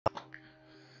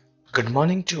Good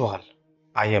morning to all.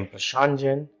 I am Prashant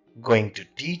Jain, going to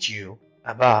teach you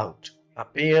about a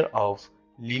pair of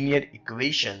linear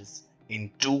equations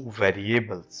in two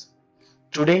variables.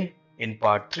 Today in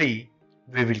part 3,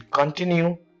 we will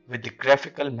continue with the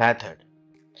graphical method.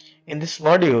 In this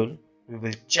module, we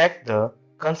will check the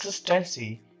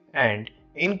consistency and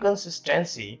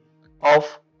inconsistency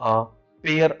of a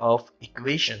pair of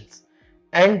equations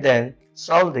and then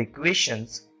solve the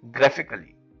equations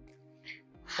graphically.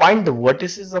 Find the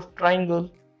vertices of triangle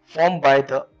formed by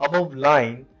the above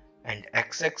line and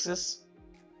x-axis.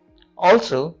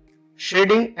 Also,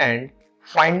 shading and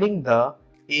finding the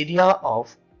area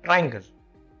of triangle.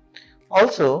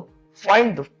 Also,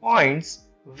 find the points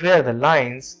where the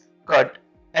lines cut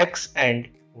x and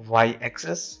y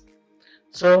axis.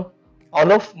 So,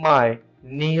 all of my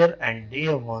near and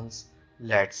dear ones,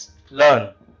 let's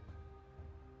learn.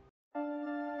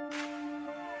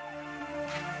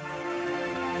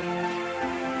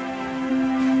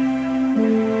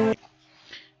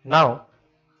 Now,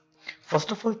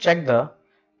 first of all, check the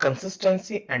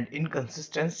consistency and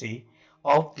inconsistency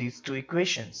of these two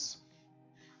equations.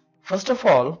 First of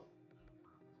all,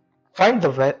 find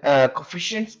the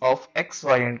coefficients of x,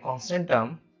 y and constant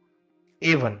term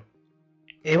a1.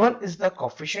 a1 is the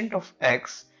coefficient of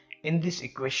x in this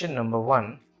equation number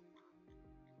 1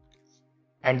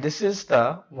 and this is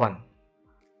the 1.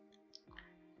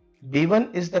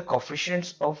 b1 is the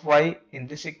coefficients of y in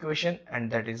this equation and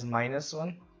that is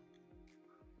 -1.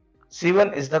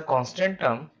 c1 is the constant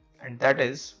term and that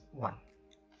is 1.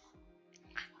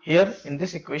 Here in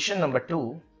this equation number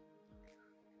 2,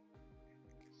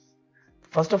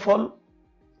 first of all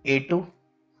a2,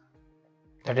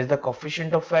 that is the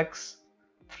coefficient of x,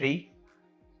 3,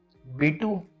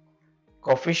 b2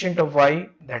 coefficient of y,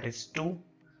 that is 2,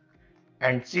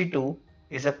 and c2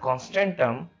 is a constant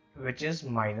term which is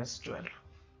 -12.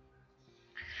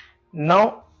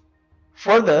 Now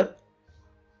further,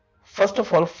 first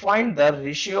of all, find the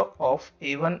ratio of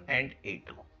a1 and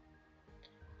a2.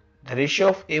 The ratio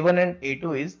of a1 and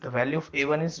a2 is, the value of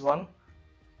a1 is 1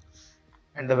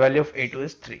 and the value of a2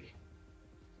 is 3.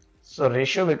 So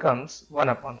ratio becomes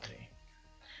 1/3.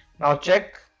 Now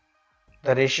check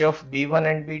the ratio of b1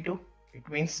 and b2. It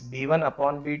means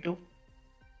b1/b2,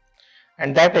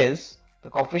 and that is the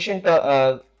coefficient,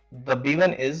 the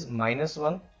b1 is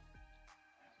 -1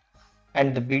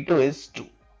 and the b2 is 2.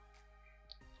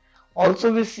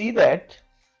 Also we see that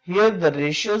here the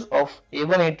ratios of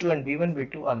a1 a2 and b1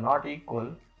 b2 are not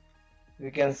equal.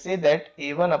 We can say that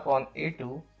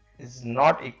a1/a2 is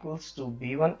not equals to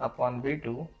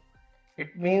b1/b2.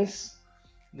 It means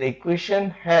the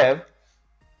equation have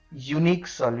unique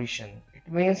solution.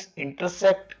 It means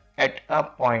intersect at a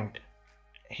point.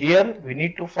 Here we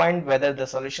need to find whether the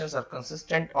solutions are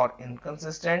consistent or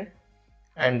inconsistent,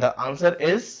 and the answer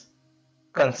is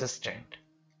consistent.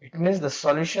 It means the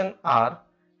solutions are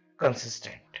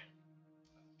consistent.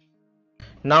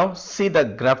 Now see the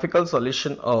graphical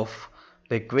solution of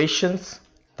the equations.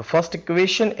 The first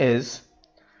equation is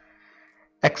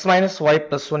x minus y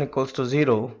plus 1 equals to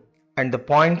 0 and the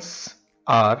points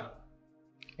are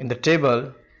in the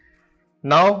table.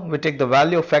 Now we take the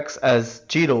value of x as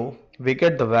 0, we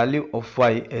get the value of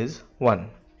y is 1.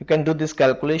 You can do this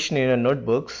calculation in your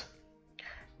notebooks.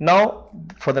 Now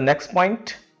for the next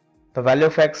point, the value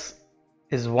of x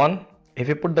is 1. If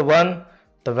you put the 1,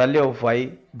 the value of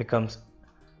y becomes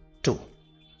 2.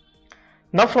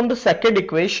 Now from the second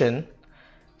equation,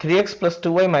 3x plus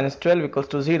 2y minus 12 equals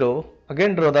to 0.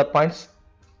 Again draw the points.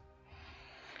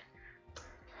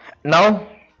 Now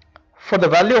for the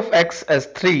value of x as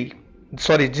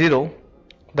 0,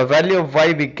 the value of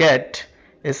y we get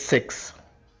is 6.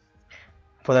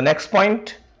 For the next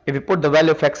point, if we put the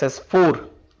value of x as 4,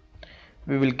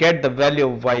 we will get the value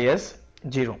of y as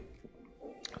 0.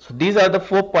 So these are the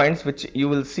 4 points which you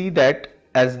will see that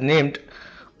as named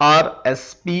R,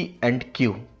 S, P and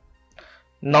Q.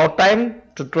 Now time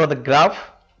to draw the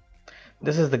graph.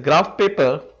 This is the graph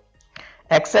paper.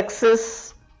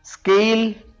 X-axis,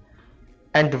 scale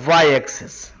and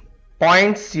y-axis.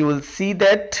 Points, you will see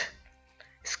that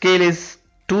scale is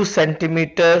 2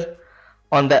 centimeter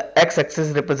on the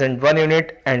x-axis represent 1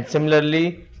 unit, and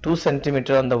similarly 2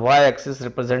 centimeter on the y-axis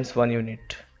represents 1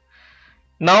 unit.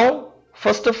 Now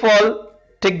first of all,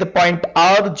 take the point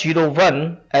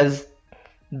R01 as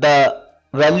the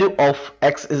value of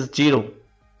x is 0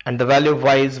 and the value of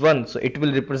y is 1, so it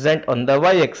will represent on the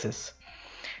y-axis,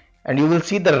 and you will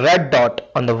see the red dot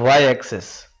on the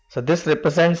y-axis. So this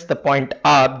represents the point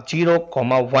R 0,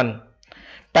 1.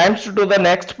 Times to the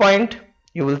next point,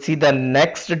 you will see the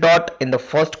next dot in the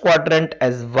first quadrant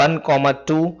as 1,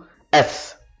 2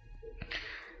 S.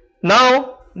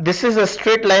 Now this is a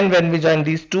straight line when we join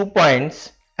these 2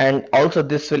 points, and also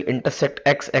this will intersect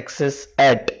x-axis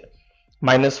at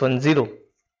 -1 0.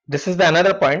 This is the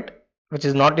another point which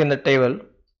is not in the table,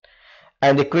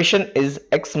 and the equation is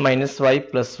x minus y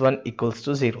plus 1 equals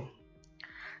to 0.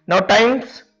 Now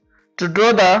times to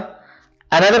draw the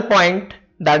another point,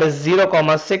 that is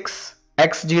 0, 6,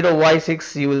 x0,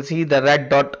 y6. You will see the red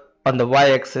dot on the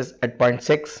y-axis at point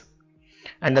 6,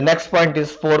 and the next point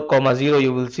is 4, 0.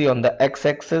 You will see on the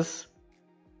x-axis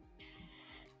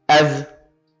as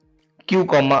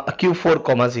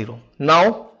q4, 0.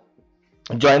 Now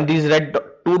join these red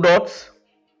 2 dots,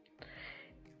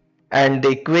 and the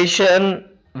equation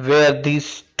where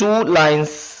these 2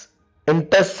 lines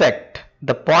intersect,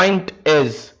 the point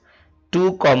is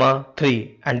 2,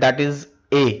 3, and that is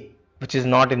A, which is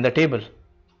not in the table,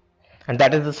 and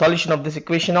that is the solution of this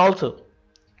equation also.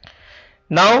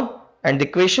 Now, and the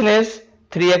equation is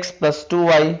 3x plus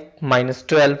 2y minus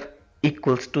 12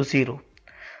 equals to 0.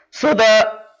 So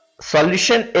the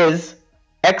solution is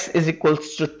x is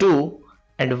equals to 2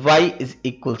 and y is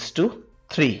equals to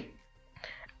 3.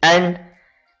 And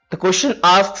the question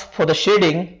asks for the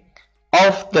shading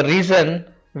of the region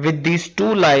with these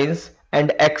 2 lines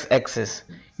and x-axis.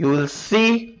 You will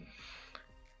see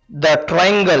the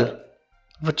triangle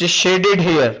which is shaded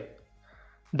here,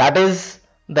 that is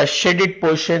the shaded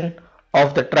portion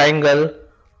of the triangle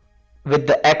with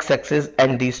the x-axis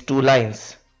and these 2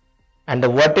 lines, and the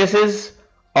vertices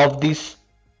of these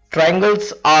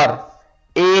triangles are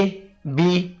A,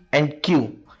 B and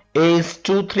Q. A is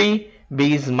 2, 3,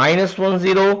 B is -1,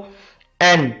 0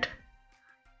 and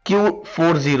Q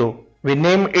 4, 0. We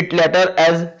name it later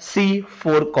as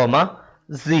C4,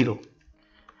 0.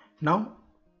 Now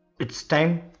it's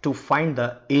time to find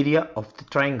the area of the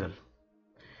triangle.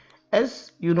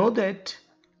 As you know that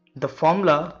the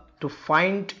formula to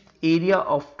find area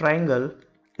of triangle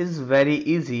is very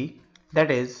easy,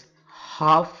 that is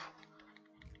half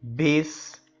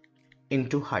base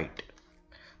into height.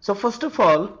 So first of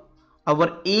all,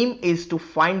 our aim is to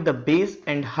find the base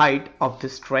and height of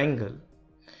this triangle.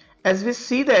 As we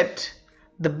see that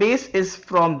the base is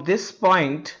from this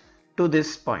point to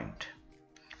this point,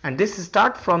 and this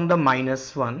start from the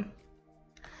 -1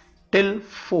 till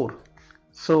 4.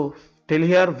 So till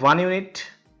here 1 unit,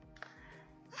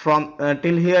 from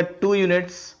till here 2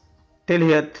 units, till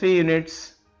here 3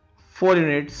 units, 4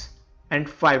 units and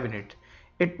 5 units.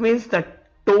 It means the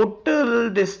total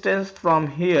distance from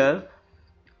here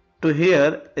to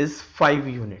here is 5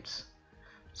 units.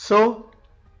 So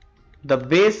the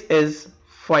base is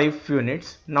 5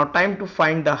 units. Now time to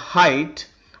find the height.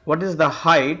 What is the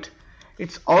height?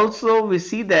 It's also, we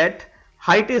see that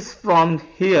height is from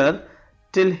here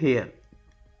till here,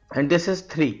 and this is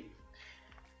 3.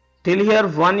 Till here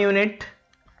 1 unit,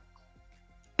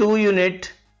 2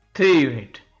 unit, 3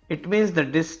 unit. It means the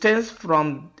distance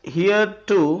from here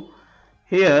to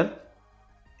here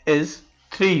is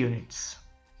 3 units.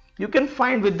 You can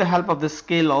find with the help of the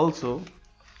scale also.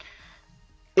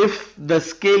 If the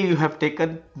scale you have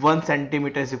taken 1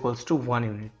 centimeter is equals to 1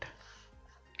 unit.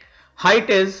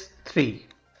 Height is 3.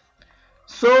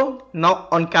 So now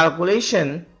on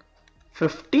calculation,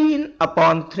 15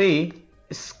 upon 3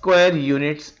 square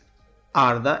units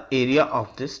are the area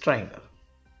of this triangle.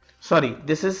 Sorry,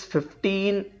 this is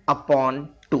 15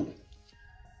 upon 2.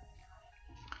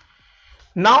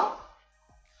 Now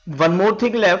one more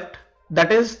thing left,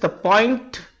 that is the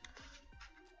point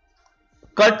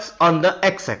cuts on the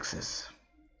x-axis.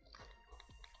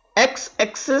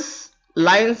 X-axis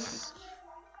lines,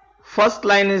 first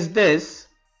line is this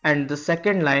and the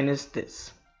second line is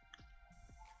this.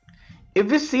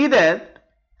 If we see that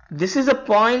this is a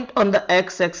point on the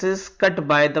x-axis cut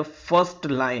by the first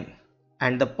line,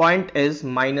 and the point is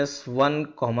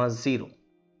 -1, 0.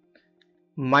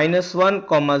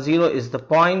 -1, 0 is the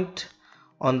point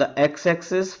on the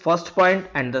x-axis, first point,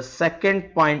 and the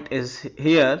second point is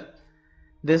here.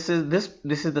 This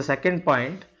is the second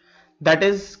point, that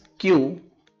is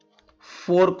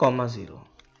Q4, 0.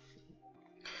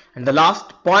 And the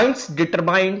last points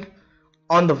determined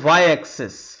on the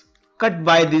y-axis cut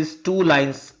by these 2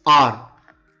 lines are,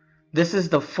 this is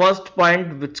the first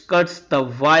point which cuts the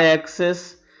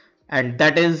y-axis, and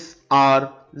that is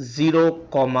R0,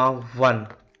 1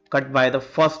 cut by the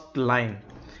first line,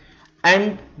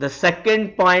 and the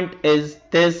second point is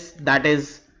this, that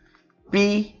is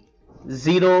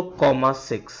P0,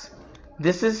 6.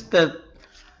 This is the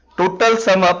total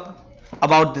sum up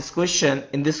about this question.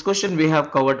 In this question we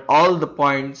have covered all the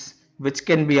points which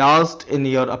can be asked in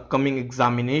your upcoming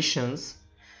examinations.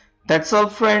 That's all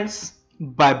friends.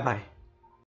 Bye bye.